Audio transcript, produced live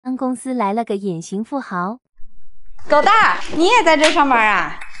当公司来了个隐形富豪，狗大，你也在这上班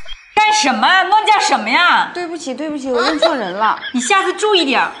啊？干什么？弄家什么呀？对不起，我认错人了。你下次注意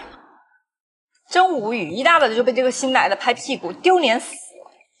点。真无语，一大早就被这个新来的拍屁股，丢脸死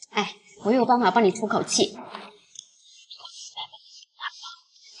了。哎，我有办法帮你出口气。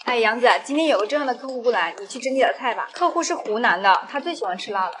哎，杨子，今天有个这样的客户过来，你去整点菜吧。客户是湖南的，他最喜欢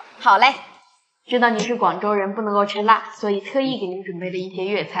吃辣了。好嘞。知道你是广州人，不能够吃辣，所以特意给您准备了一些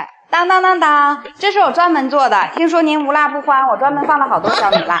粤菜。当，这是我专门做的。听说您无辣不欢，我专门放了好多小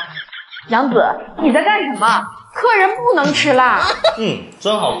米辣。杨子，你在干什么？客人不能吃辣。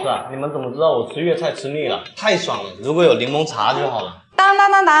真好吃啊！你们怎么知道我吃粤菜吃腻了？太爽了！如果有柠檬茶就好了。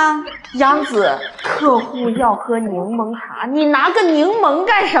当，杨子，客户要喝柠檬茶，你拿个柠檬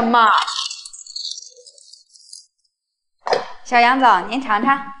干什么？小杨总，您尝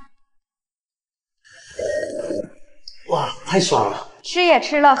尝。哇，太爽了！吃也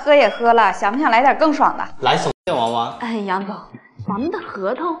吃了，喝也喝了，想不想来点更爽的？来什么电玩玩？哎，杨总，咱们的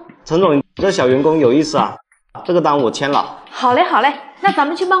合同。陈总，你这小员工有意思啊！这个单我签了。好嘞，那咱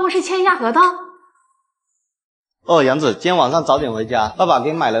们去办公室签一下合同。哦，杨子，今天晚上早点回家，爸爸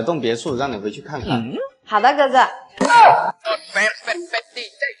给你买了栋别墅，让你回去看看。好的，哥哥。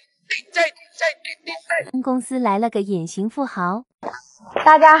公司来了个隐形富豪。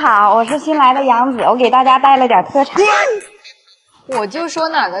大家好，我是新来的杨子，我给大家带了点特产。我就说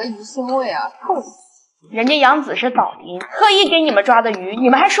哪来的鱼腥味啊，臭死！人家杨子是岛民，特意给你们抓的鱼，你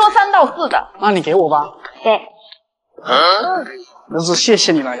们还说三道四的。那你给我吧。对。那是谢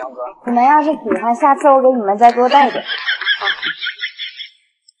谢你了，杨子。你们要是喜欢，下次我给你们再多带点。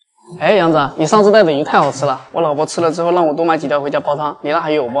哎，杨子，你上次带的鱼太好吃了，我老婆吃了之后让我多买几条回家煲汤，你那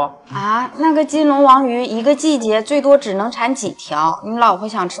还有不？啊，那个金龙王鱼一个季节最多只能产几条，你老婆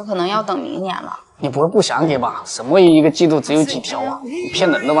想吃可能要等明年了。你不会不想给吧？什么一个季度只有几条啊？你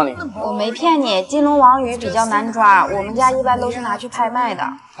骗人的吧你？我没骗你，金龙王鱼比较难抓，我们家一般都是拿去拍卖的。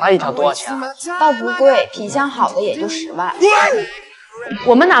那一条多少钱啊？倒不贵，品相好的也就10万。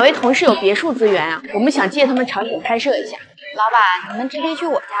我们哪位同事有别墅资源啊？我们想借他们场景拍摄一下。老板，你们直接去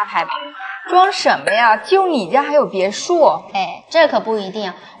我家拍吧。装什么呀？就你家还有别墅？哎，这可不一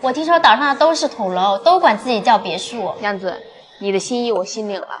定。我听说岛上的都是土楼，都管自己叫别墅。杨子，你的心意我心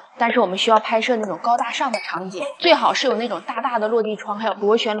领了，但是我们需要拍摄那种高大上的场景，最好是有那种大大的落地窗，还有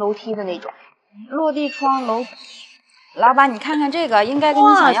螺旋楼梯的那种。落地窗楼，老板，你看看这个，应该跟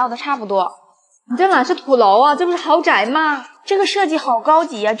你想要的差不多。你这哪是土楼啊？这不是豪宅吗？这个设计好高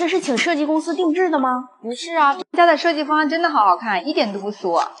级啊！这是请设计公司定制的吗？不是啊，家的设计方案真的好好看，一点都不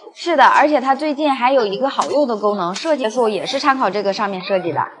俗。是的，而且它最近还有一个好用的功能，设计书也是参考这个上面设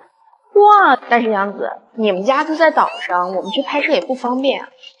计的。哇！但是杨子，你们家就在岛上，我们去拍摄也不方便啊。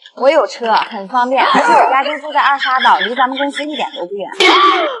我有车，很方便，而且我家就住在二沙岛，离咱们公司一点都不远。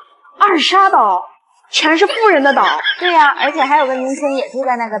二沙岛全是富人的岛。对呀，而且还有个明星也住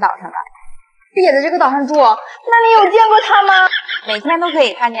在那个岛上的。也在这个岛上住？那你有见过他吗？每天都可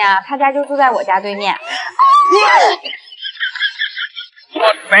以看见啊，他家就住在我家对面。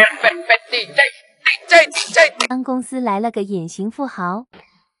当公司来了个隐形富豪。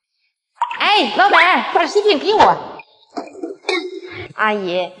哎，老板，把食品给我。阿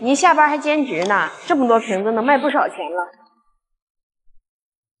姨，您下班还兼职呢，这么多瓶子能卖不少钱了。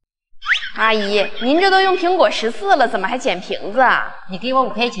阿姨，您这都用苹果14了，怎么还捡瓶子啊？你给我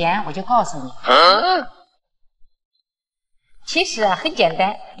5块钱，我就告诉你。其实啊，很简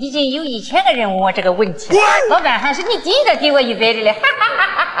单，已经有1000个人问我这个问题了。老板，还是你第一个给我100的嘞！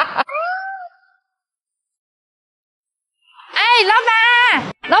哎，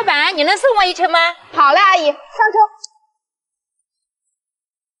老板，你能送我一程吗？好嘞，阿姨，上车。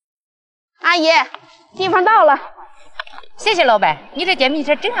阿姨，地方到了。谢谢老板，你这电瓶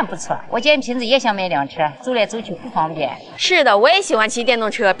车真还不错。我捡瓶子也想买辆车，走来走去不方便。是的，我也喜欢骑电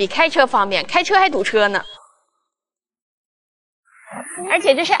动车，比开车方便，开车还堵车呢。而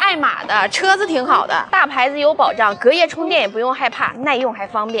且这是爱玛的，车子挺好的，大牌子有保障，隔夜充电也不用害怕，耐用还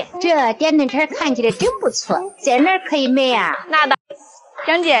方便。这电动车看起来真不错，在哪儿可以买啊？那的，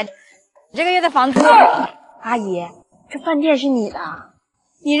张姐，这个月的房租。阿姨，这饭店是你的。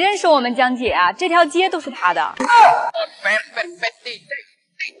你认识我们江姐啊？这条街都是她的。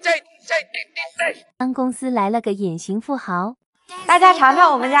当公司来了个隐形富豪。大家尝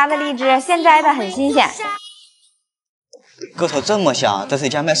尝我们家的荔枝，现摘的很新鲜。个头这么小，这是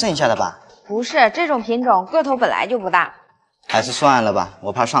家卖剩下的吧？不是，这种品种个头本来就不大。还是算了吧，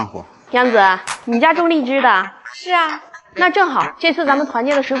我怕上火。杨子，你家种荔枝的？是啊。那正好，这次咱们团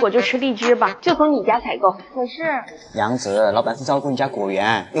建的水果就吃荔枝吧，就从你家采购。可是，杨子，老板是照顾你家果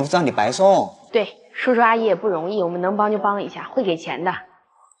园，又不是让你白送。对，叔叔阿姨也不容易，我们能帮就帮一下，会给钱的。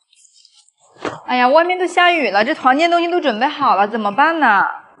哎呀，外面都下雨了，这团建东西都准备好了，怎么办呢？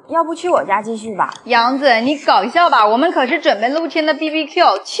要不去我家继续吧？杨子，你搞笑吧？我们可是准备露天的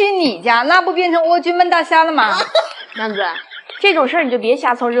BBQ， 去你家那不变成蜗居焖大虾了吗？杨子，这种事儿你就别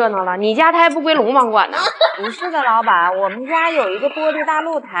瞎凑热闹了，你家它还不归龙王管呢。不是的，老板，我们家有一个玻璃大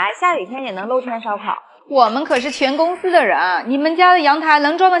露台，下雨天也能露天烧烤。我们可是全公司的人，你们家的阳台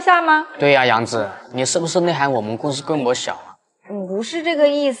能装得下吗？对呀，杨子，你是不是内涵我们公司规模小啊？不是这个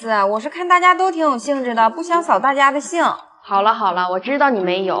意思，我是看大家都挺有兴致的，不想扫大家的兴。好了好了，我知道你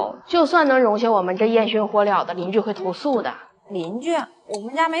没有，就算能容下我们这烟熏火燎的，邻居会投诉的。邻居？我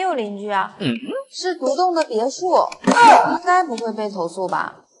们家没有邻居啊。是独栋的别墅，应该不会被投诉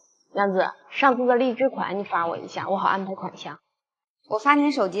吧？杨子，上次的荔枝款你发我一下，我好安排款项。我发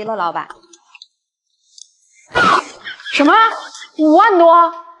您手机了，老板。什么？5万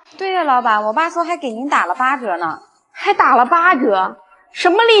多？对呀，老板，我爸说还给您打了8折呢。还打了8折？什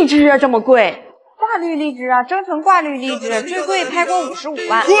么荔枝啊，这么贵？挂绿荔枝啊，增城挂绿荔枝，最贵拍过55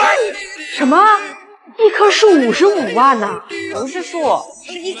万。什么？一棵树55万呢？不是树，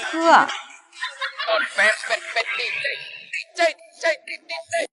是一棵。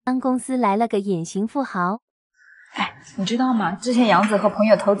当公司来了个隐形富豪。哎，你知道吗？之前杨子和朋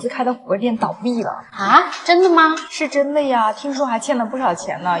友投资开的火锅店倒闭了啊？真的吗？是真的呀，听说还欠了不少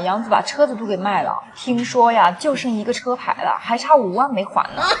钱呢。杨子把车子都给卖了，听说呀，就剩一个车牌了，还差5万没还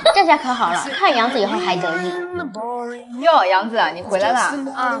呢。这下可好了，看杨子以后还得意。哟，杨子，你回来了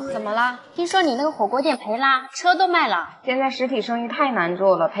啊？怎么了？听说你那个火锅店赔啦，车都卖了。现在实体生意太难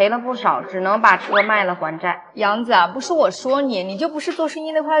做了，赔了不少，只能把车卖了还债。杨子啊，不是我说你，你就不是做生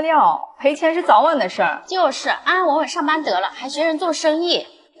意那块料，赔钱是早晚的事儿。就是安安稳稳上班得了，还学人做生意。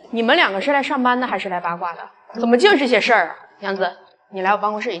你们2个是来上班的还是来八卦的？怎么就这些事儿啊？杨子，你来我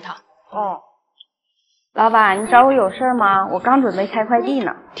办公室一趟。哦。老板，你找我有事吗？我刚准备拆快递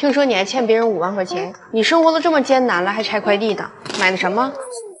呢。听说你还欠别人5万块钱，你生活的这么艰难了，还拆快递呢？买的什么？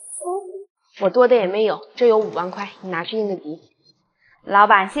我多的也没有，这有5万块，你拿去应个急。老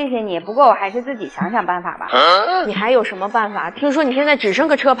板，谢谢你，不过我还是自己想想办法吧。你还有什么办法？听说你现在只剩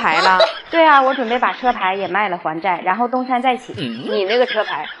个车牌了。对啊，我准备把车牌也卖了还债，然后东山再起。你那个车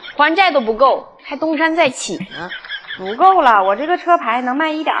牌还债都不够，还东山再起呢？不够了，我这个车牌能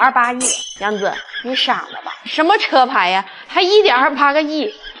卖1.28亿。杨子，你傻了吧？什么车牌呀？还1.28个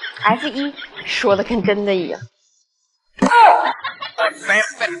亿 ？F1，说的跟真的一样。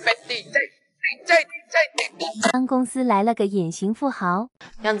当公司来了个隐形富豪。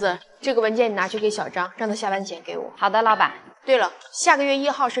杨子，这个文件你拿去给小张，让他下班前给我。好的，老板。对了，下个月1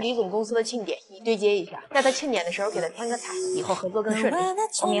号是李总公司的庆典，你对接一下，在他庆典的时候给他添个彩，以后合作更顺利。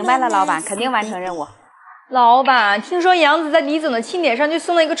我明白了，老板，肯定完成任务。老板，听说杨子在李总的庆典上就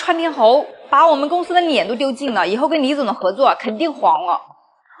送了一个窜天猴，把我们公司的脸都丢尽了，以后跟李总的合作肯定黄了。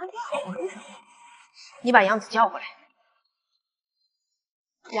你把杨子叫过来。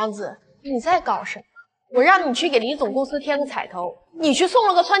杨子，你在搞什么？我让你去给李总公司添个彩头，你去送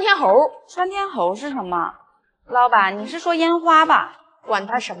了个窜天猴。窜天猴是什么？老板，你是说烟花吧？管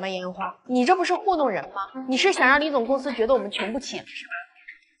他什么烟花，你这不是糊弄人吗？你是想让李总公司觉得我们穷不起了是吧？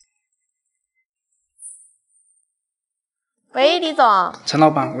喂，李总。陈老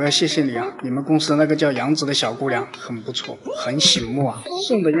板，我要谢谢你啊！你们公司那个叫杨子的小姑娘很不错，很醒目啊，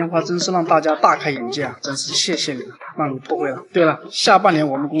送的烟花真是让大家大开眼界啊！真是谢谢你了，让你破费了。对了，下半年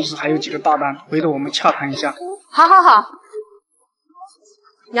我们公司还有几个大单，回头我们洽谈一下。好好好。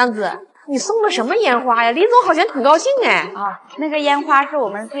杨子，你送的什么烟花呀？李总好像挺高兴哎。啊，那个烟花是我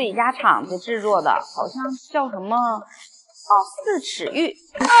们自己家厂子制作的，好像叫什么4尺玉。